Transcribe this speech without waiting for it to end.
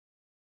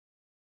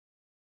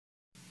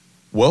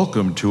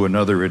Welcome to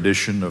another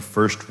edition of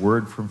First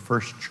Word from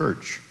First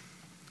Church.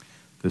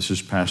 This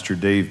is Pastor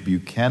Dave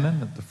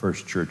Buchanan at the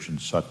First Church in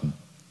Sutton.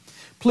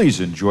 Please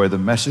enjoy the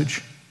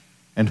message,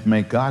 and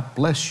may God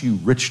bless you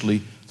richly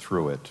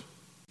through it.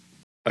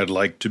 I'd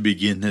like to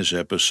begin this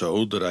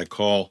episode that I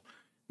call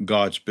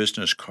God's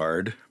Business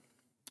Card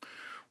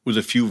with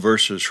a few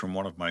verses from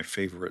one of my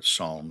favorite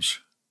Psalms,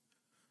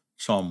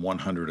 Psalm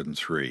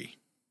 103.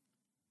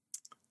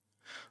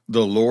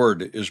 The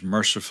Lord is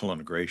merciful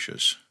and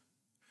gracious,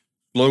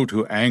 slow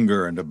to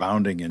anger and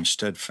abounding in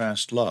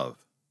steadfast love.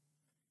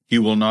 He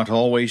will not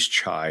always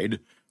chide,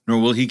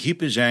 nor will he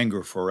keep his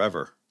anger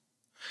forever.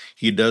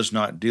 He does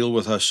not deal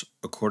with us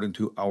according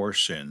to our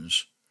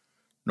sins,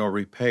 nor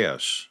repay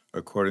us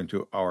according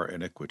to our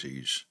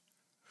iniquities.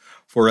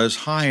 For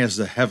as high as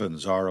the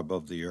heavens are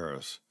above the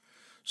earth,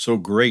 so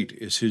great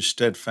is his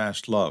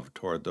steadfast love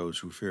toward those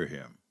who fear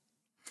him.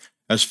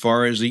 As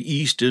far as the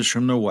east is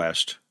from the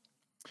west,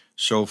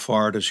 so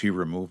far does he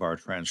remove our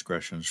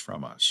transgressions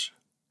from us.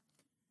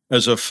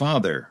 As a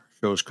father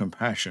shows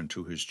compassion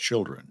to his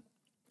children,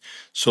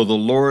 so the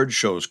Lord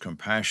shows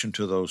compassion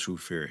to those who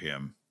fear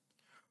him.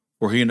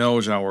 For he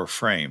knows our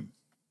frame.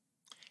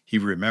 He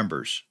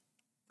remembers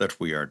that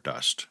we are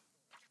dust.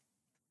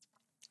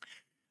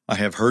 I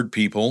have heard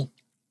people,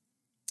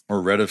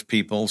 or read of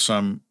people,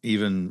 some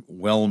even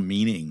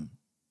well-meaning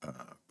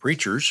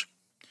preachers,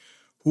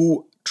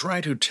 who try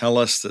to tell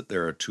us that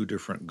there are two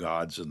different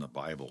gods in the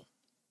Bible.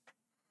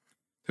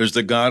 There's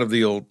the God of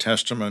the Old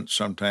Testament.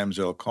 Sometimes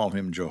they'll call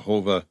him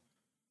Jehovah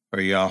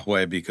or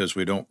Yahweh because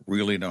we don't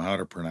really know how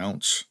to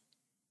pronounce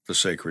the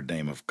sacred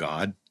name of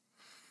God.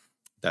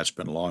 That's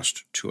been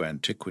lost to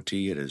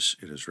antiquity. It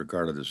is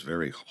regarded as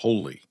very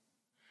holy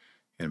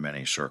in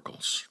many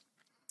circles.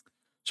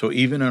 So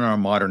even in our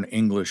modern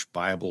English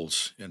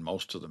Bibles, in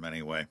most of them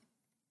anyway,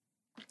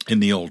 in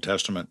the Old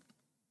Testament,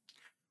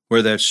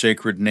 where that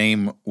sacred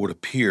name would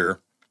appear,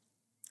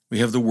 we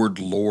have the word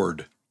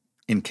Lord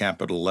in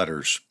capital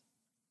letters.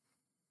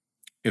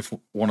 If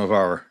one of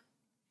our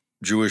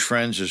Jewish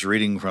friends is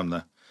reading from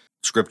the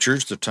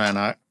scriptures, the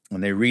Tanakh, when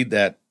they read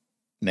that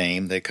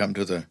name, they come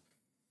to the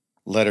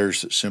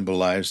letters that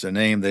symbolize the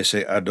name. They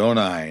say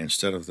Adonai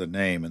instead of the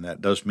name, and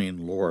that does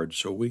mean Lord.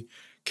 So we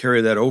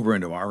carry that over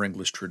into our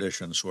English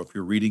tradition. So if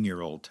you're reading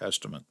your Old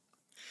Testament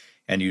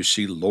and you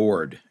see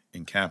Lord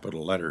in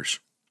capital letters,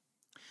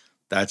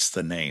 that's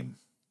the name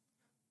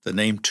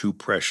too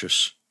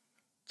precious,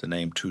 the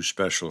name too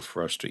special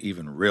for us to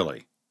even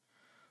really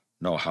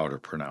know how to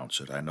pronounce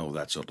it. I know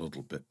that's a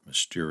little bit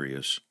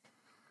mysterious,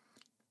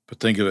 but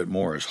think of it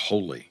more as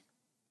holy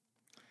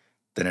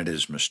than it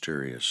is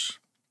mysterious.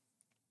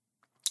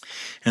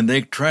 And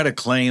they try to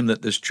claim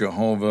that this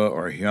Jehovah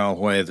or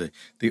Yahweh,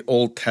 the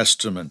Old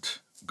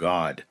Testament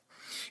God,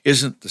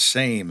 isn't the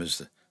same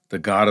as the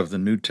God of the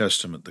New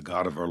Testament, the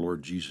God of our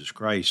Lord Jesus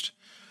Christ,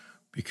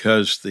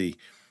 because the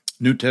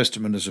New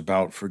Testament is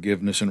about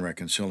forgiveness and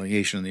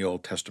reconciliation, and the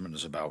Old Testament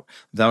is about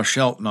thou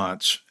shalt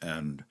nots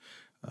and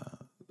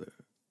the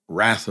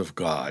wrath of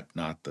God,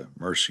 not the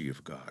mercy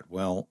of God.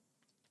 Well,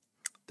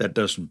 that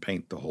doesn't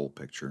paint the whole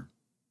picture.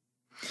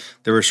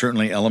 There are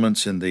certainly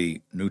elements in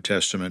the New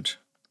Testament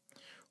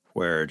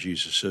where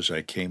Jesus says,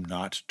 I came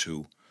not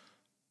to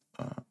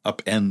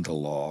upend the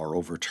law or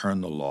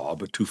overturn the law,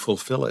 but to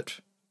fulfill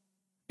it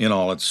in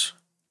all its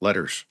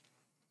letters,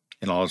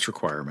 in all its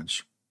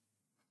requirements,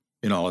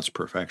 in all its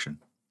perfection.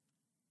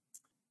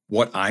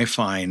 What I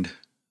find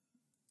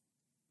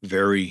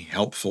very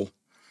helpful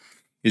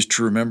is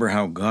to remember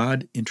how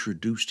God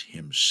introduced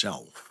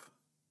himself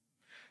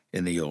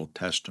in the Old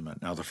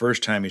Testament. Now, the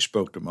first time he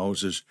spoke to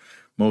Moses,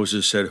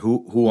 Moses said,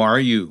 Who are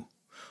you?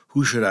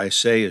 Who should I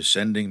say is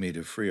sending me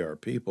to free our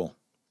people?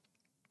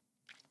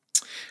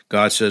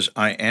 God says,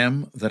 I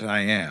am that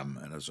I am.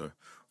 And as a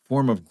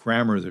form of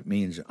grammar that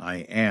means I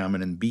am,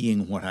 and in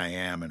being what I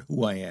am and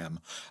who I am,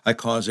 I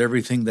cause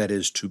everything that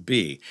is to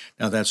be.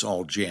 Now, that's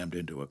all jammed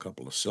into a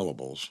couple of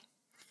syllables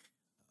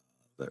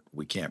that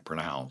we can't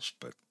pronounce,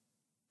 but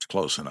it's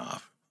close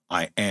enough.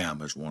 I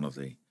am is one of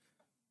the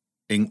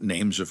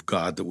names of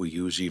God that we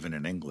use even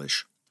in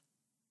English.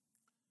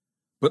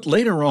 But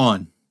later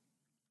on,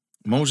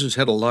 Moses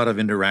had a lot of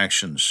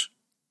interactions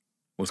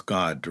with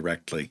God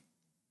directly.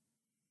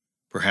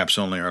 Perhaps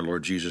only our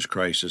Lord Jesus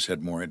Christ has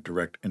had more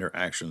direct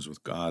interactions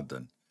with God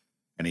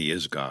and he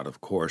is God, of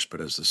course, but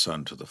as the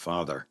Son to the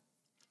Father.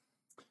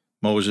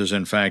 Moses,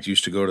 in fact,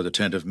 used to go to the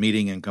tent of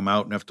meeting and come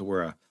out and have to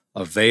wear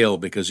a veil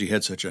because he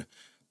had such a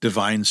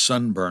divine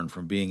sunburn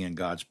from being in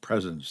God's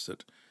presence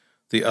that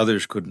the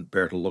others couldn't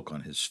bear to look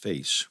on his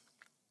face.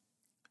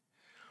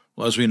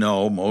 Well, as we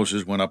know,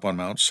 Moses went up on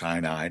Mount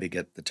Sinai to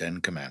get the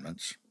 10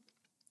 Commandments,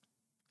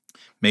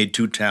 made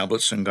 2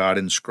 tablets, and God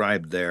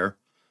inscribed there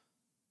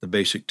the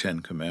basic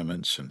 10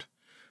 Commandments. And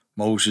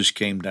Moses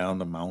came down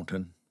the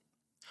mountain,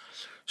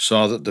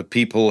 saw that the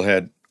people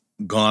had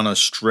gone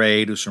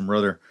astray to some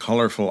rather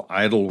colorful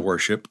idol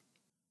worship.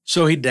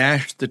 So he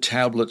dashed the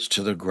tablets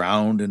to the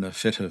ground in a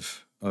fit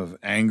of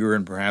anger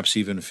and perhaps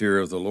even fear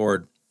of the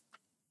Lord.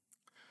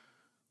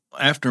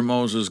 After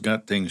Moses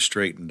got things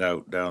straightened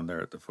out down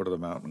there at the foot of the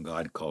mountain,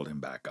 God called him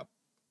back up.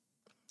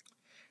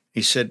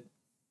 He said,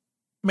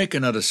 "Make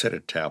another set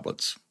of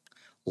tablets,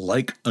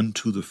 like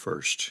unto the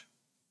first,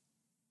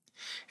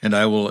 and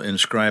I will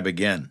inscribe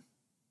again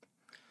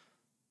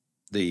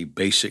the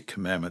basic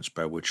commandments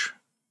by which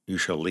you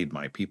shall lead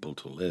my people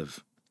to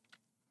live."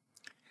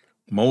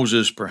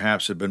 Moses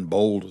perhaps had been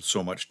bold with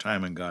so much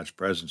time in God's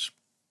presence.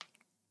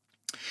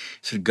 He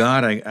said,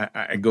 "God,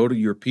 I go to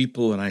your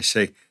people and I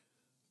say,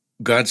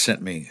 God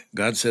sent me.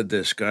 God said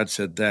this, God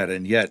said that,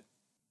 and yet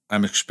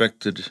I'm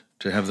expected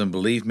to have them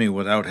believe me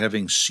without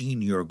having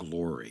seen your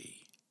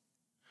glory.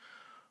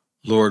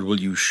 Lord,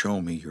 will you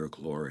show me your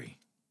glory?"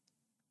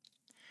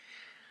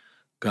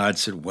 God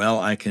said, "Well,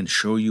 I can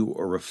show you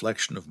a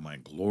reflection of my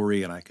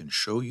glory, and I can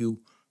show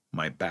you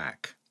my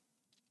back.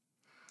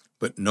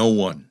 But no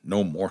one,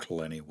 no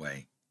mortal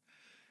anyway,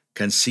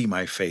 can see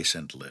my face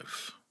and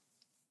live."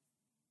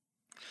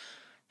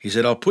 He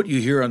said, "I'll put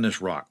you here on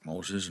this rock,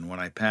 Moses, and when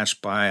I pass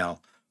by,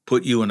 I'll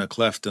put you in a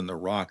cleft in the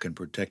rock and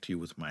protect you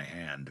with my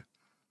hand.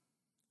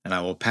 And I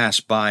will pass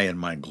by in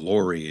my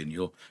glory, and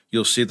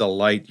you'll see the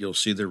light, you'll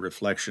see the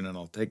reflection, and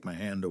I'll take my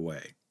hand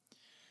away.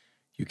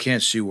 You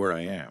can't see where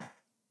I am,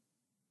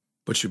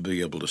 but you'll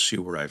be able to see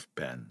where I've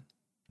been."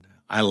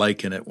 I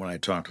liken it when I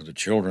talk to the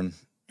children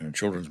in a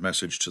children's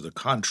message to the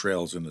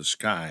contrails in the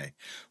sky,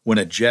 when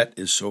a jet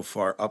is so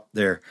far up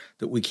there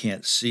that we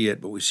can't see it,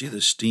 but we see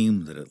the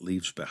steam that it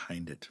leaves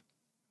behind it.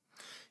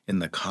 In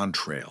the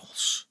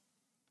contrails,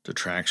 the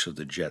tracks of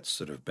the jets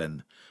that have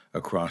been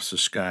across the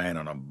sky, and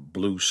on a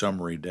blue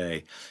summery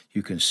day,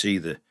 you can see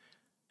the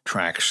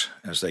tracks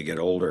as they get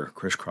older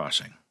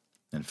crisscrossing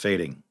and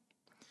fading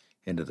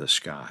into the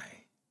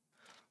sky.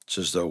 It's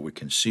as though we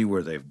can see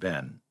where they've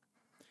been,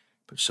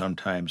 but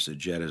sometimes the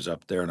jet is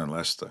up there, and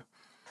unless the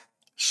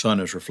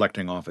sun is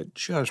reflecting off it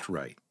just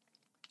right,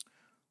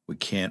 we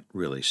can't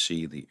really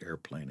see the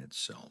airplane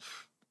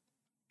itself.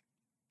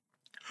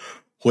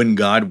 When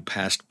God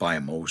passed by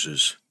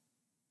Moses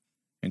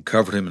and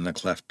covered him in the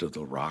cleft of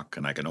the rock,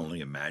 and I can only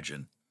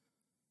imagine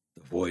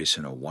the voice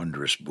in a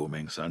wondrous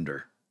booming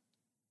thunder,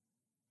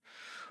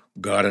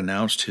 God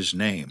announced his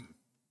name.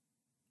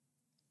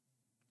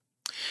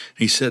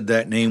 He said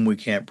that name we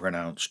can't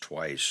pronounce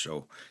twice,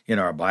 so in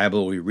our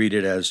Bible we read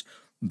it as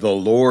the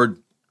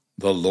Lord,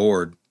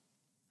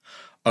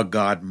 a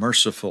God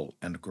merciful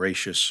and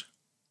gracious,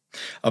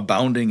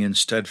 abounding in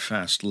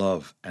steadfast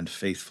love and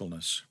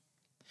faithfulness,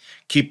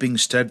 keeping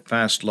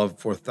steadfast love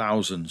for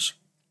thousands,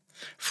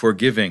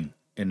 forgiving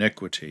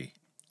iniquity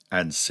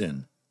and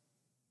sin.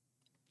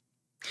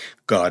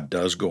 God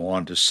does go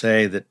on to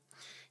say that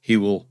he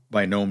will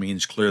by no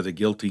means clear the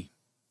guilty,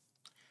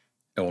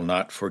 and will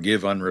not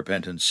forgive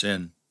unrepentant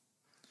sin.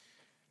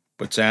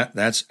 But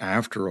that's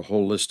after a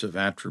whole list of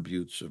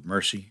attributes of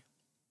mercy,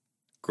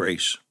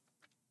 grace.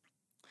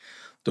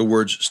 The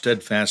words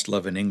steadfast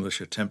love in English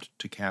attempt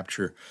to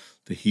capture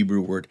the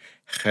Hebrew word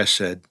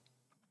chesed.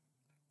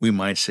 We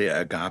might say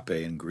agape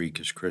in Greek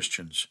as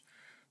Christians,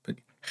 but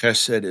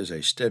chesed is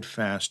a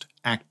steadfast,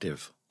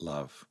 active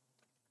love.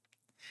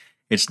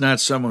 It's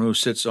not someone who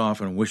sits off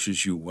and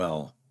wishes you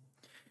well.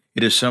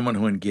 It is someone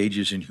who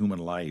engages in human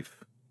life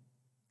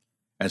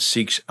and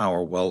seeks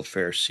our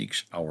welfare,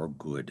 seeks our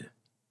good.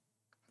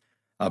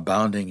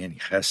 Abounding in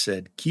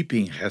chesed,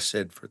 keeping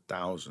chesed for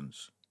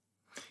thousands.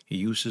 He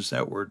uses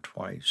that word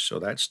twice, so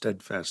that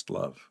steadfast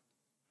love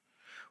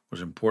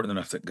was important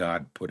enough that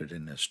God put it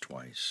in this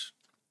twice.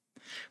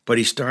 But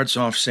he starts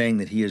off saying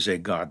that he is a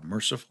God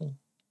merciful.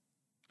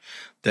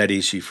 That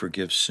is, he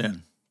forgives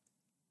sin.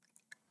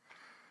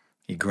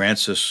 He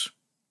grants us,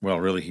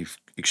 he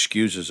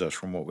excuses us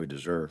from what we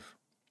deserve.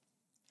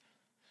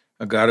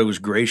 A God who is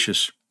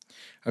gracious,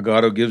 a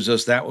God who gives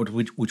us that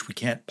which we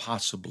can't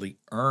possibly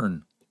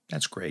earn.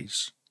 That's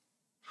grace.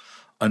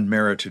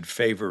 Unmerited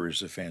favor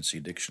is a fancy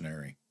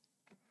dictionary.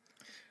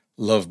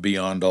 Love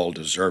beyond all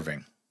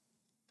deserving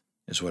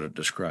is what it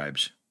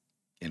describes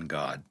in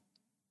God.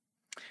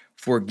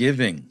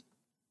 Forgiving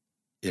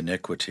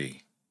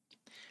iniquity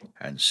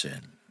and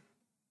sin.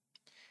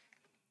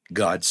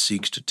 God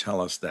seeks to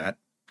tell us that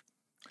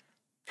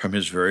from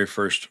his very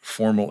first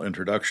formal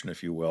introduction,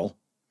 if you will.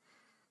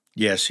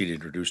 Yes, he'd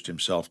introduced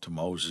himself to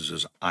Moses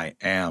as I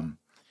am,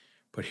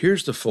 but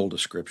here's the full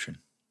description.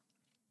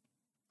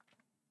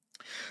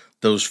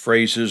 Those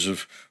phrases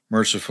of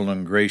merciful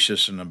and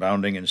gracious and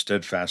abounding in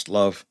steadfast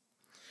love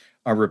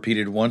are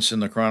repeated once in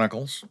the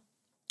Chronicles,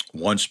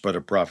 once by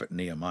the prophet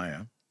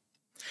Nehemiah,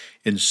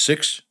 in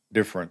 6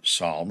 different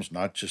Psalms,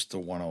 not just the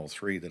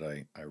 103 that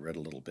I read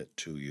a little bit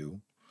to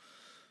you,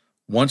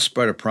 once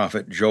by the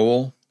prophet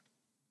Joel,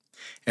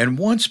 and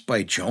once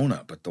by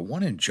Jonah. But the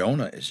one in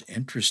Jonah is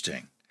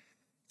interesting.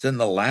 It's in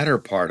the latter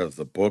part of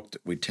the book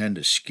that we tend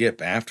to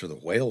skip after the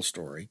whale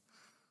story,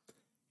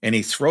 and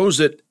he throws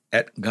it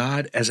at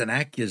God as an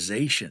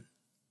accusation.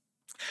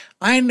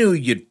 I knew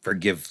you'd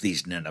forgive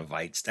these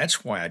Ninevites.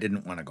 That's why I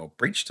didn't want to go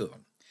preach to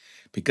them,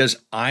 because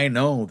I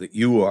know that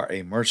you are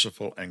a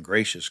merciful and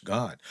gracious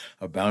God,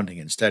 abounding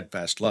in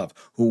steadfast love,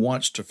 who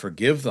wants to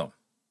forgive them.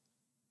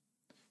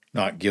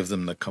 not give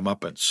them the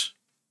comeuppance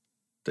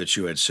that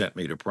you had sent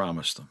me to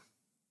promise them.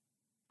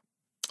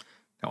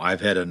 Now,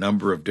 I've had a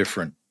number of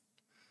different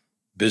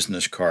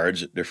business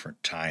cards at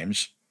different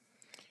times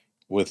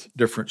with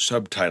different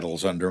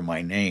subtitles under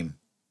my name.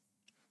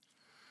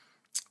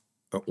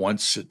 But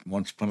once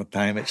upon a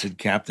time, it said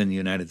Captain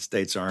United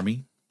States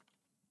Army.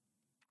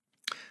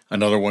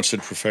 Another one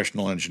said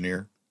professional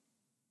engineer.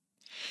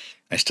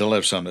 I still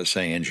have some that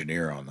say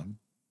engineer on them.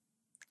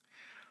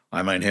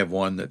 I might have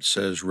one that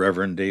says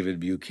Reverend David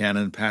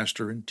Buchanan,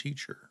 pastor and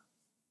teacher.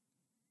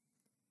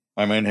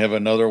 I might have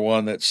another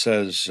one that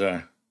says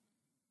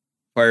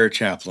fire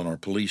chaplain or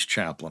police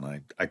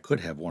chaplain. I could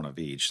have one of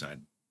each.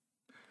 I'm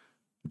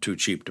too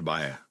cheap to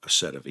buy a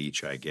set of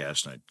each, I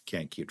guess, and I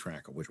can't keep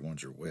track of which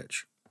ones are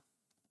which.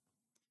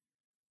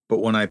 But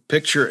when I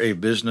picture a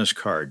business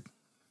card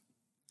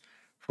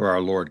for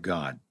our Lord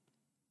God,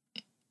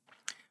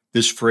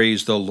 this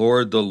phrase, the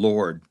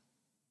Lord,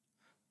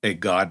 a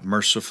God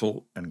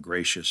merciful and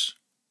gracious,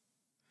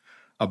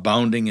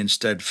 abounding in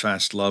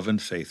steadfast love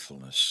and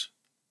faithfulness,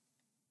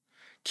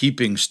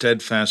 keeping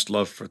steadfast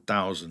love for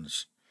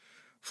thousands,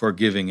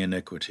 forgiving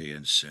iniquity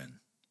and sin.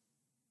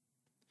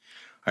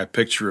 I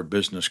picture a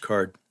business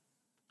card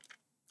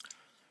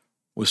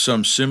with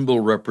some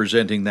symbol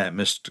representing that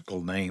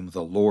mystical name,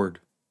 the Lord.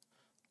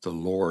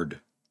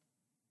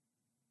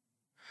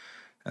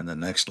 And the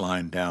next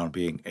line down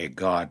being a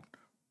God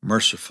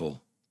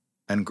merciful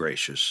and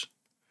gracious,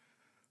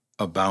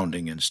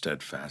 abounding in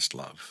steadfast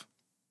love.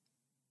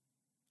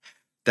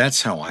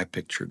 That's how I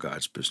picture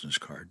God's business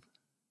card.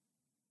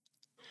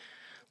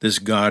 This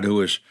God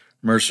who is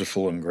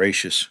merciful and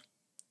gracious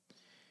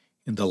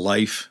in the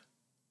life,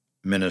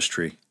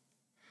 ministry,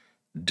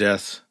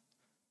 death,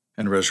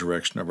 and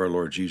resurrection of our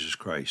Lord Jesus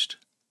Christ.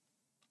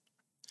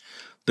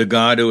 The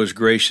God who is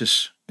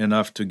gracious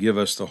enough to give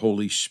us the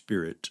Holy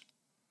Spirit,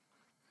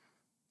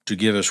 to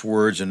give us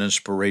words and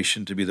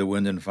inspiration to be the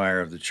wind and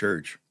fire of the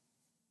church.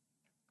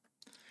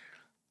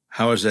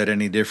 How is that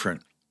any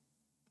different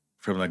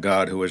from the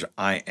God who is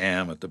I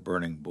am at the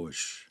burning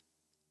bush?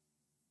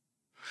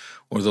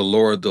 Or the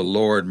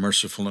Lord,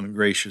 merciful and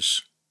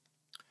gracious,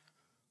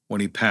 when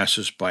he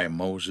passes by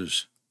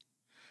Moses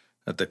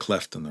at the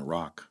cleft in the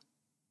rock.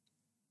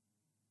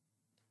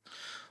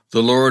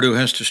 The Lord who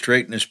has to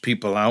straighten his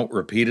people out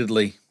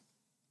repeatedly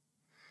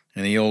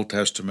in the Old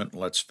Testament,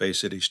 let's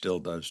face it, he still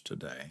does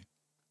today,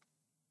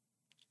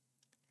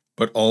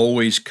 but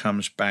always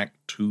comes back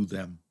to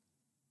them,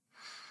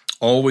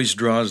 always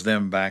draws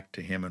them back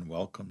to him and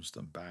welcomes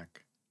them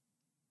back.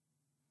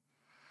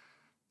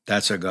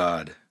 That's a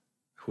God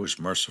who is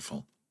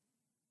merciful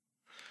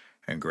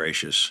and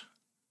gracious.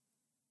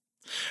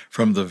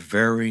 From the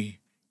very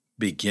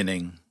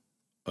beginning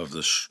of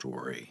the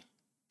story.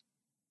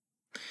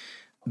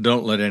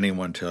 Don't let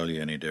anyone tell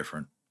you any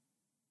different.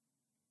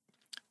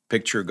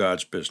 Picture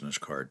God's business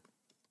card.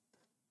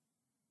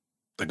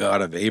 The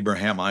God of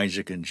Abraham,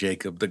 Isaac, and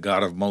Jacob, the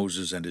God of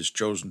Moses and his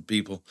chosen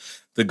people,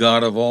 the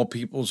God of all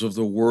peoples of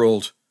the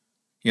world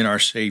in our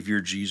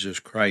Savior Jesus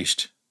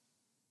Christ,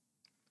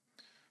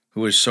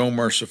 who is so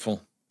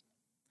merciful,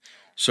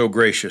 so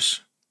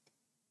gracious,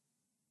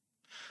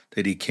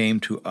 that he came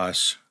to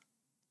us,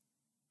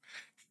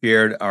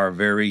 shared our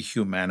very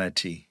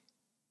humanity,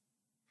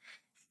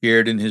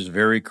 shared in his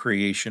very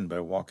creation by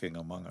walking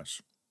among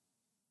us,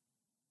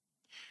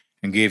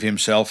 and gave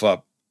himself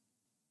up,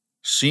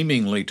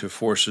 seemingly to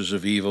forces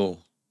of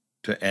evil,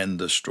 to end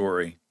the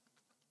story,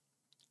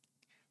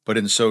 but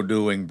in so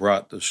doing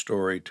brought the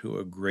story to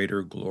a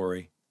greater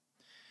glory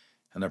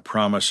and the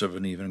promise of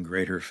an even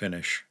greater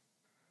finish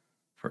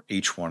for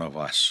each one of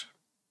us.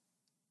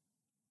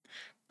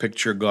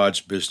 Picture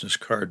God's business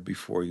card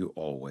before you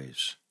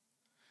always.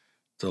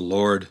 The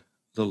Lord,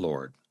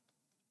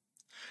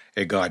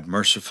 a God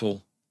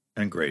merciful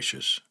and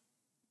gracious,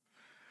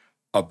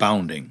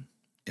 abounding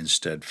in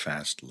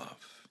steadfast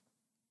love.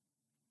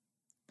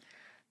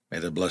 May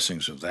the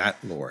blessings of that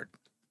Lord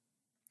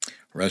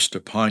rest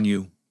upon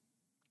you,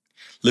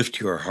 lift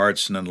your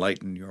hearts and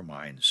enlighten your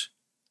minds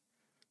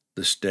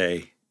this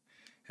day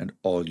and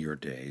all your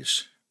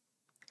days.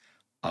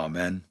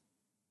 Amen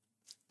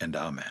and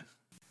amen.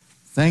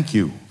 Thank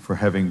you for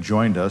having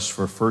joined us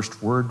for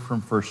First Word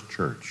from First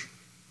Church.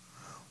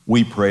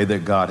 We pray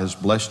that God has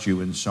blessed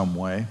you in some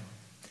way,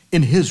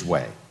 in his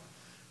way,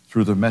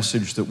 through the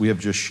message that we have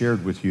just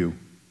shared with you.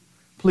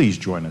 Please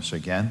join us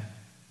again.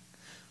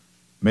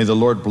 May the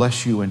Lord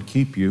bless you and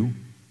keep you.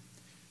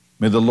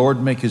 May the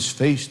Lord make his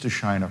face to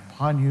shine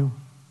upon you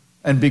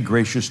and be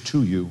gracious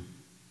to you.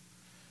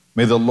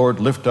 May the Lord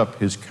lift up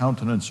his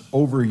countenance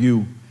over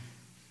you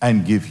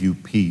and give you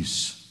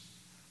peace.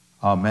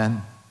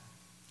 Amen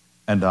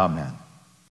and amen.